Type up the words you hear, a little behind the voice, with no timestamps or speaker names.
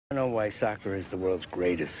I know why soccer is the world's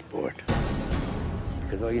greatest sport.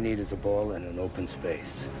 Because all you need is a ball and an open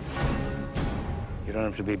space. You don't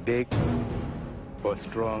have to be big or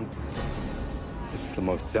strong. It's the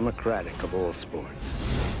most democratic of all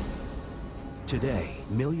sports. Today,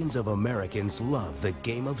 millions of Americans love the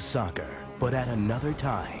game of soccer. But at another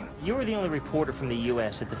time, you were the only reporter from the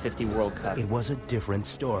U.S. at the '50 World Cup. It was a different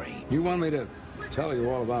story. You want me to tell you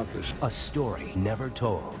all about this? A story never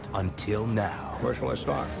told until now. Where shall I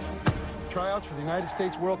start? Tryouts for the United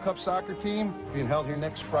States World Cup soccer team being held here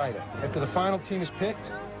next Friday. After the final team is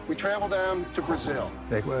picked, we travel down to Brazil.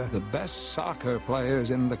 They were the best soccer players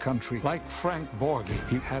in the country, like Frank Borghi.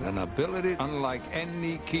 He had an ability unlike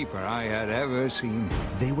any keeper I had ever seen.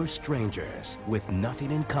 They were strangers with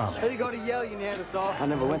nothing in common. Where do you go to Yale, you Neanderthal? I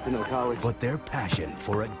never went to no college. But their passion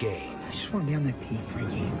for a game. I just want to be on that team for a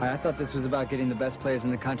game. I thought this was about getting the best players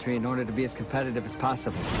in the country in order to be as competitive as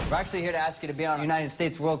possible. We're actually here to ask you to be on the United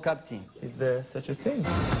States World Cup team. Is there such a thing?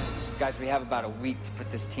 Guys, we have about a week to put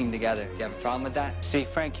this team together. Do you have a problem with that? See,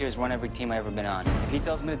 Frank here's won every team I've ever been on. If he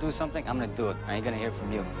tells me to do something, I'm gonna do it. I ain't gonna hear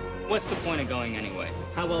from you. What's the point of going anyway?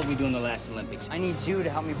 How well did we do in the last Olympics? I need you to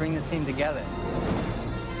help me bring this team together.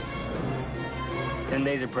 10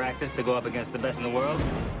 days of practice to go up against the best in the world?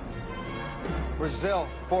 Brazil,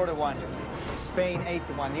 4-1. Spain,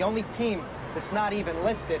 8-1. The only team that's not even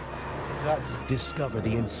listed is us. Discover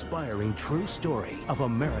the inspiring true story of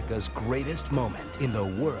America's greatest moment in the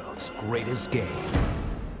world's greatest game.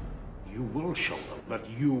 You will show them that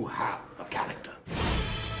you have a character.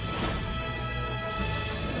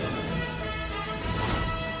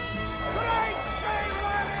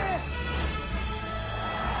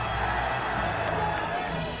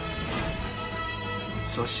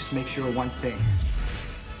 So let's just make sure of one thing.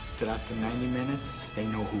 That after 90 minutes, they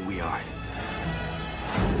know who we are.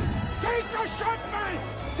 Take the shot, man!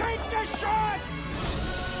 Take the shot!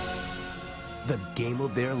 The game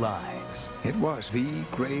of their lives. It was the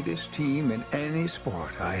greatest team in any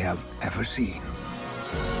sport I have ever seen.